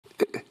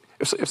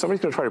If somebody's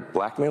going to try to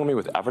blackmail me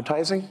with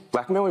advertising,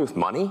 blackmail me with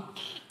money,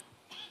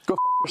 go f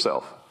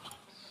yourself.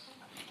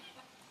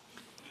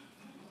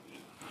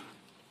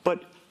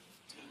 But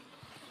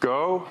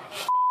go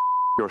f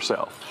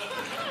yourself.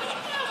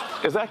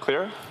 Is that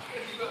clear?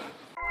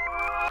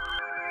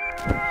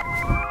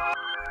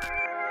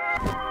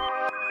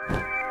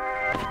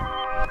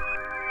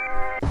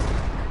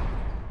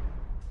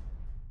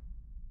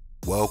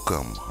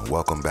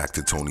 Welcome back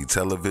to Tony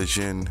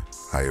Television.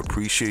 I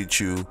appreciate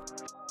you.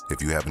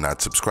 If you have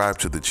not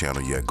subscribed to the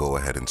channel yet, go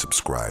ahead and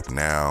subscribe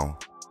now.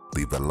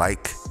 Leave a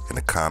like and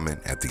a comment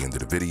at the end of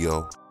the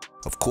video.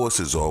 Of course,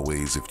 as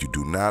always, if you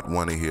do not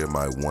want to hear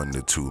my 1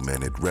 to 2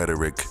 minute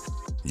rhetoric,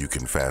 you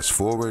can fast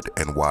forward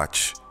and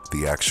watch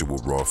the actual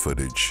raw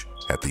footage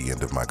at the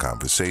end of my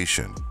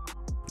conversation.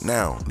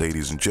 Now,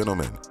 ladies and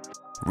gentlemen,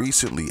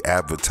 recently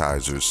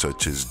advertisers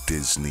such as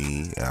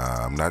Disney,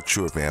 I'm not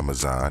sure if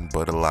Amazon,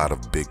 but a lot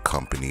of big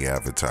company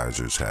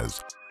advertisers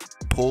has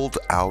pulled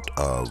out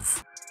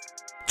of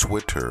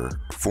Twitter,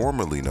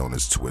 formerly known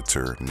as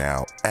Twitter,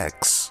 now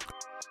X,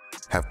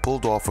 have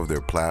pulled off of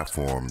their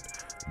platform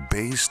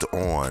based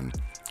on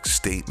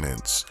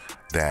statements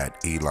that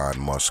Elon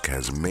Musk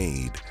has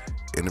made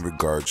in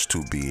regards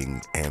to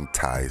being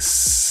I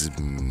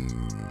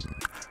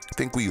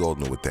think we all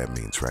know what that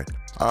means, right?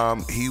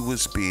 He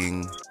was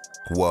being,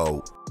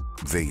 well,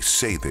 they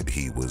say that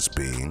he was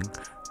being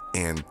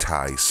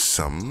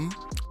anti-some,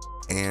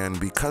 and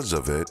because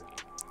of it,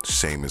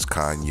 same as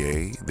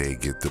Kanye, they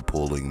get the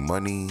pulling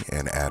money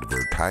and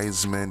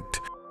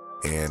advertisement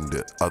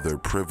and other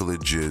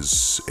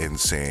privileges and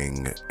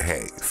saying,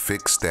 hey,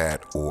 fix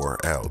that or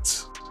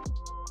else.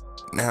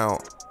 Now,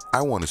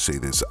 I want to say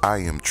this. I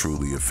am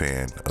truly a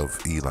fan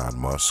of Elon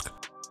Musk.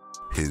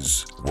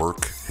 His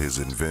work, his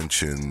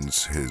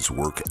inventions, his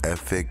work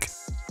ethic,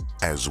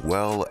 as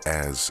well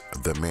as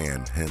the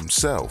man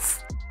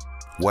himself.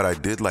 What I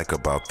did like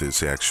about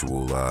this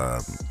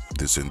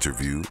this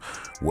interview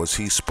was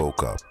he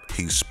spoke up.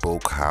 He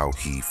spoke how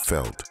he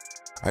felt.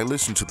 I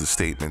listened to the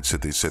statements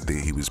that they said that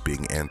he was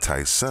being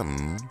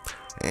anti-some,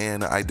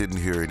 and I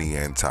didn't hear any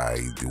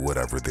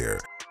anti-whatever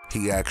there.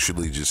 He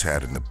actually just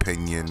had an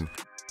opinion.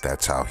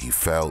 That's how he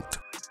felt.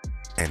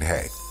 And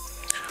hey,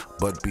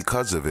 but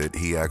because of it,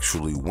 he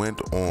actually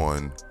went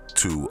on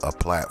to a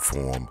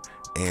platform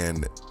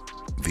and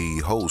the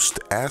host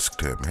asked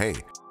him, hey,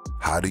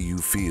 how do you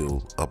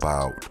feel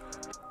about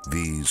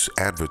these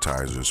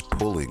advertisers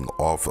pulling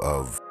off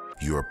of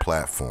your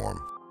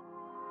platform?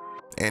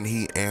 And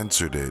he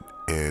answered it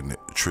in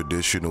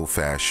traditional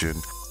fashion.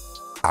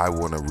 I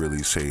want to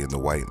really say in the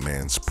white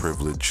man's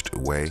privileged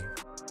way.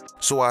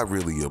 So I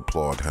really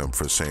applaud him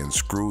for saying,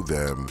 screw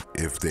them.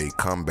 If they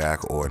come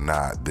back or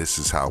not, this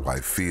is how I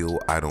feel.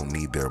 I don't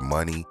need their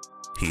money.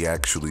 He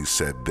actually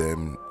said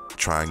them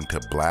trying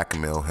to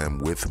blackmail him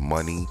with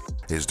money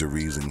is the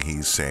reason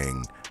he's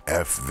saying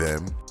F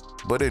them.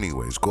 But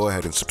anyways, go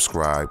ahead and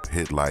subscribe,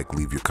 hit like,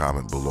 leave your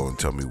comment below and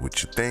tell me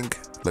what you think.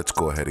 Let's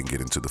go ahead and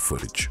get into the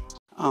footage.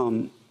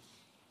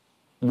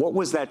 What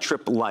was that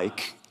trip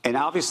like? And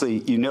obviously,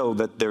 you know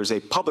that there's a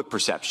public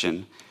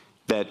perception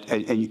that,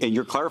 and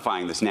you're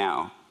clarifying this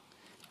now,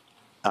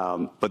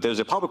 but there's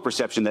a public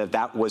perception that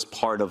that was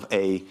part of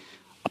a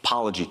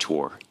apology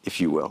tour, if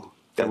you will.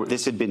 That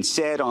this had been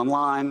said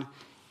online.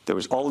 There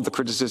was all of the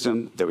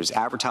criticism. There was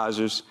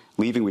advertisers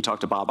leaving. We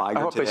talked to Bob Iger today.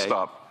 I hope they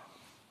stop.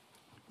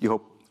 You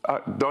hope?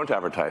 Don't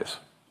advertise.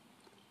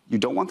 You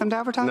don't want them to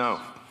advertise? No.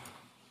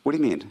 What do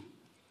you mean?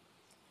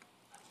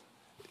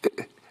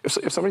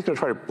 If somebody's going to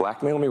try to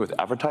blackmail me with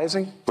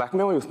advertising,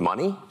 blackmail me with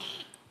money,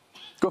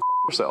 go f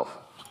yourself.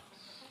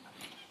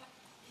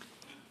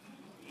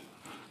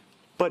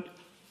 But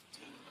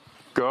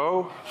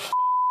go f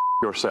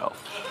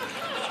yourself.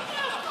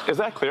 Is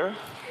that clear?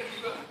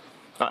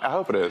 I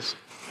hope it is.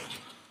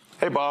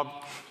 Hey,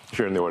 Bob, if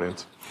you're in the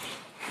audience.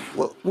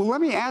 Well,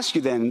 let me ask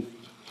you then.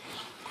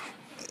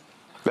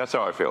 That's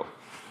how I feel.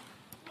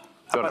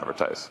 Don't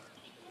advertise.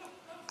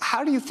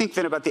 How do you think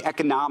then about the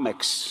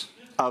economics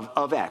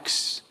of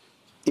X?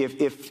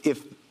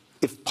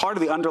 If part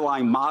of the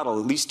underlying model,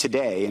 at least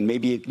today, and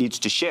maybe it needs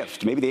to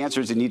shift, maybe the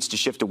answer is it needs to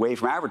shift away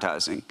from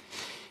advertising.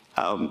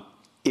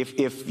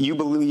 If you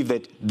believe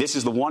that this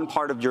is the one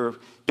part of your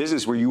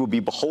business where you will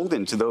be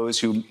beholden to those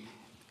who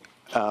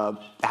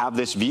have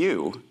this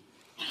view,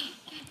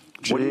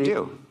 what do you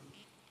do?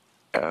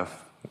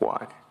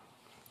 F-Y.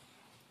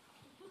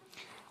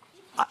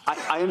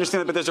 I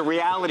understand that, but there's a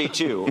reality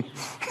too,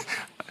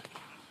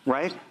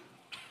 right?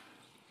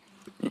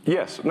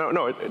 Yes.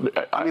 No.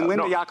 I mean,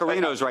 Linda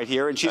Yaccarino's right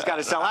here, and she's got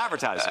to sell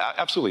advertising.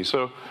 Absolutely.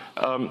 So,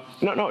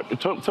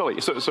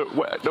 totally.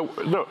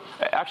 No.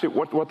 Actually,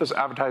 what this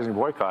advertising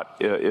boycott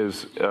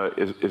is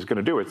going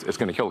to do, it's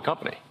going to kill the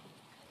company.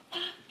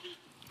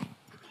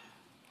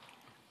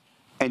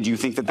 And do you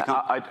think that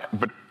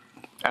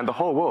and the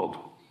whole world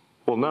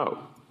will know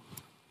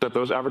that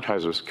those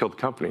advertisers killed the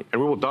company,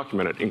 and we will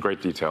document it in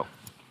great detail.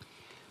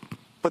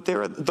 But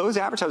those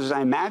advertisers, I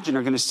imagine,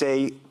 are going to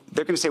say,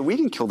 we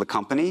didn't kill the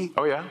company.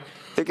 Oh, yeah?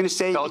 They're going to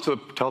say... Tell it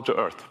to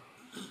Earth.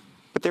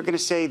 But they're going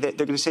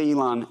to say,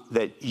 Elon,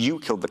 that you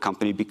killed the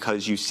company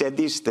because you said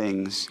these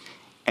things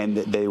and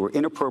that they were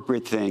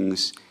inappropriate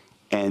things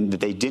and that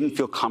they didn't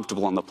feel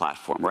comfortable on the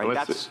platform, right?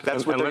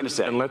 That's what they're going to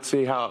say. And let's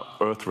see how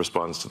Earth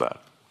responds to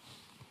that.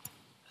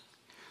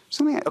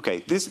 So, okay,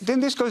 then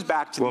this goes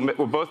back to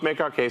we'll both make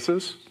our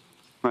cases,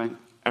 right?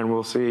 And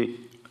we'll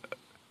see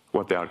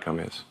what the outcome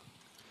is.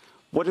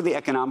 What are the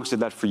economics of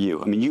that for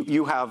you? I mean,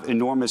 you have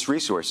enormous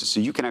resources, so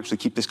you can actually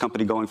keep this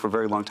company going for a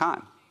very long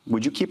time.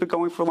 Would you keep it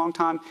going for a long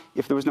time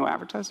if there was no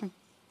advertising?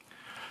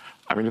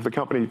 I mean, if the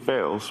company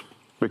fails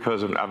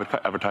because of an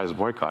advertiser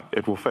boycott,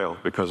 it will fail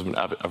because of an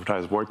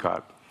advertiser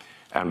boycott.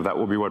 And that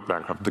will be what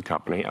bankrupted the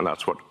company, and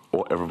that's what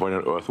everybody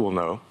on Earth will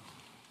know.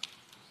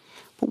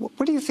 But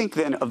what do you think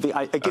then of the,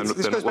 again,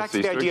 this goes back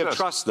to the idea of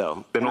trust,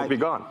 though. Then it'll be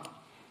gone.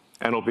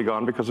 And it'll be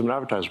gone because of an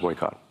advertiser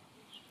boycott.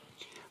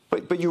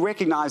 But you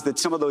recognize that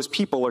some of those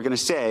people are going to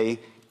say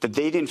that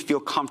they didn't feel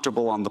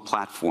comfortable on the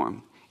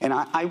platform. And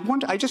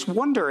I just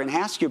wonder and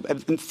ask you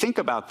and think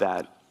about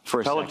that for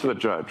a second. Tell it to the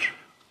judge.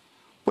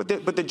 But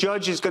the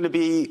judge is going to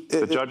be...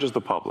 The judge is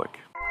the public.